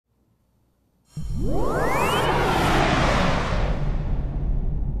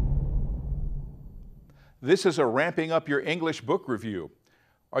This is a Ramping Up Your English book review.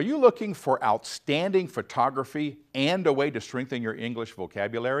 Are you looking for outstanding photography and a way to strengthen your English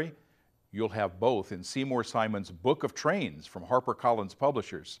vocabulary? You'll have both in Seymour Simon's Book of Trains from HarperCollins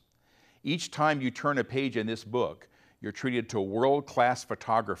Publishers. Each time you turn a page in this book, you're treated to world-class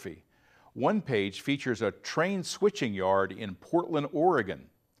photography. One page features a train switching yard in Portland, Oregon.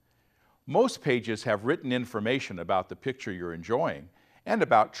 Most pages have written information about the picture you're enjoying and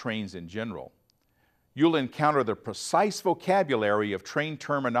about trains in general. You'll encounter the precise vocabulary of train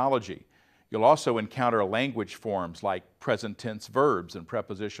terminology. You'll also encounter language forms like present tense verbs and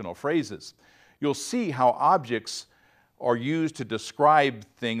prepositional phrases. You'll see how objects are used to describe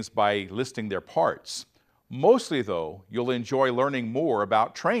things by listing their parts. Mostly, though, you'll enjoy learning more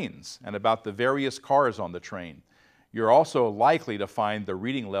about trains and about the various cars on the train. You're also likely to find the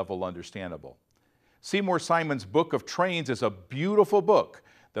reading level understandable. Seymour Simon's Book of Trains is a beautiful book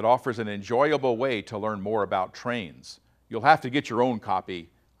that offers an enjoyable way to learn more about trains. You'll have to get your own copy.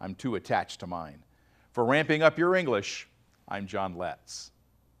 I'm too attached to mine. For Ramping Up Your English, I'm John Letts.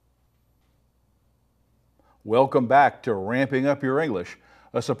 Welcome back to Ramping Up Your English,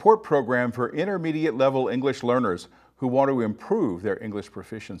 a support program for intermediate level English learners who want to improve their English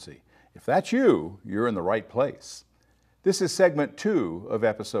proficiency. If that's you, you're in the right place. This is segment 2 of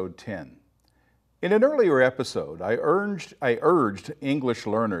episode 10. In an earlier episode, I urged English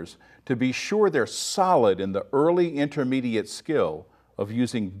learners to be sure they're solid in the early intermediate skill of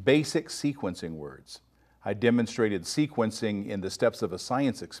using basic sequencing words. I demonstrated sequencing in the steps of a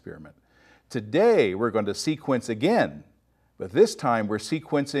science experiment. Today, we're going to sequence again, but this time we're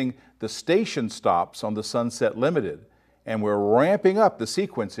sequencing the station stops on the Sunset Limited, and we're ramping up the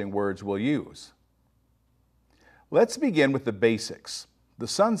sequencing words we'll use. Let's begin with the basics. The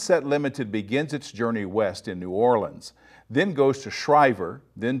Sunset Limited begins its journey west in New Orleans, then goes to Shriver,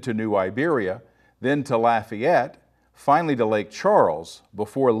 then to New Iberia, then to Lafayette, finally to Lake Charles,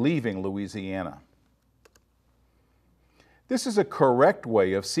 before leaving Louisiana. This is a correct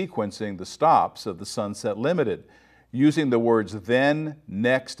way of sequencing the stops of the Sunset Limited. Using the words then,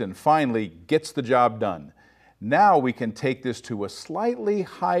 next, and finally gets the job done. Now we can take this to a slightly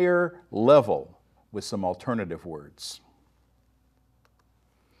higher level with some alternative words.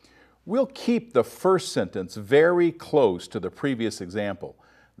 We'll keep the first sentence very close to the previous example.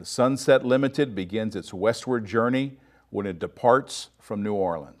 The Sunset Limited begins its westward journey when it departs from New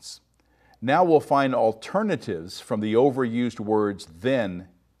Orleans. Now we'll find alternatives from the overused words then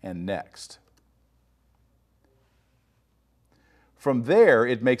and next. From there,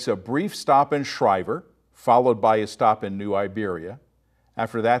 it makes a brief stop in Shriver, followed by a stop in New Iberia.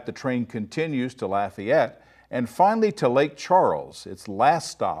 After that, the train continues to Lafayette and finally to Lake Charles, its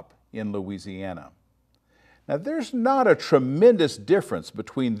last stop in Louisiana. Now, there's not a tremendous difference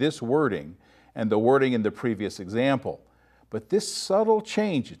between this wording and the wording in the previous example, but this subtle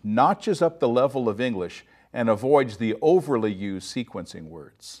change notches up the level of English and avoids the overly used sequencing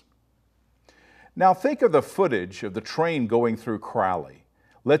words. Now, think of the footage of the train going through Crowley.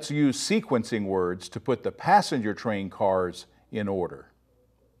 Let's use sequencing words to put the passenger train cars in order.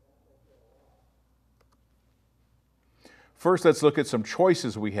 First, let's look at some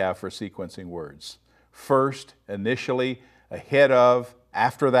choices we have for sequencing words. First, initially, ahead of,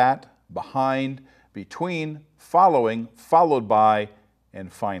 after that, behind, between, following, followed by,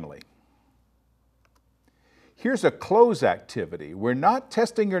 and finally. Here's a close activity. We're not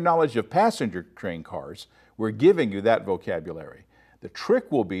testing your knowledge of passenger train cars. We're giving you that vocabulary. The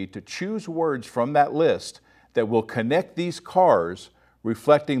trick will be to choose words from that list that will connect these cars,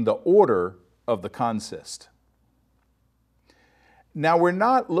 reflecting the order of the consist. Now, we're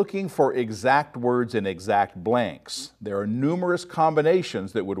not looking for exact words and exact blanks. There are numerous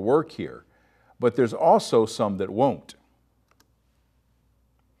combinations that would work here, but there's also some that won't.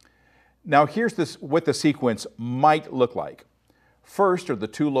 Now, here's what the sequence might look like. First are the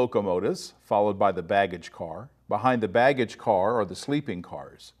two locomotives, followed by the baggage car. Behind the baggage car are the sleeping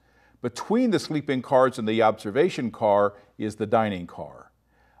cars. Between the sleeping cars and the observation car is the dining car.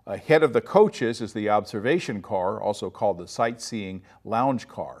 Ahead of the coaches is the observation car, also called the sightseeing lounge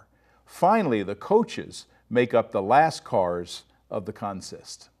car. Finally, the coaches make up the last cars of the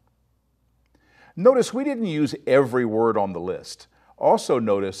consist. Notice we didn't use every word on the list. Also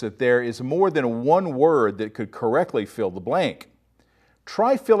notice that there is more than one word that could correctly fill the blank.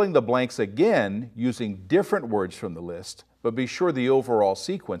 Try filling the blanks again using different words from the list, but be sure the overall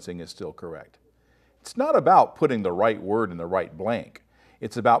sequencing is still correct. It's not about putting the right word in the right blank.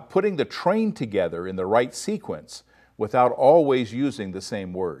 It's about putting the train together in the right sequence without always using the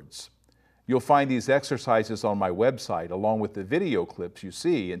same words. You'll find these exercises on my website along with the video clips you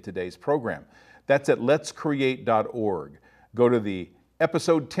see in today's program. That's at letscreate.org. Go to the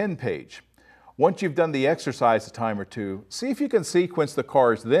Episode 10 page. Once you've done the exercise a time or two, see if you can sequence the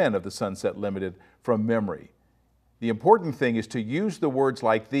cars then of the Sunset Limited from memory. The important thing is to use the words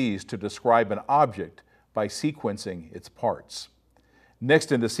like these to describe an object by sequencing its parts.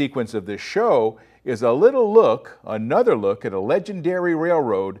 Next in the sequence of this show is another look at a legendary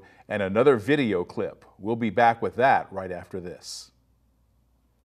railroad and another video clip. We'll be back with that right after this.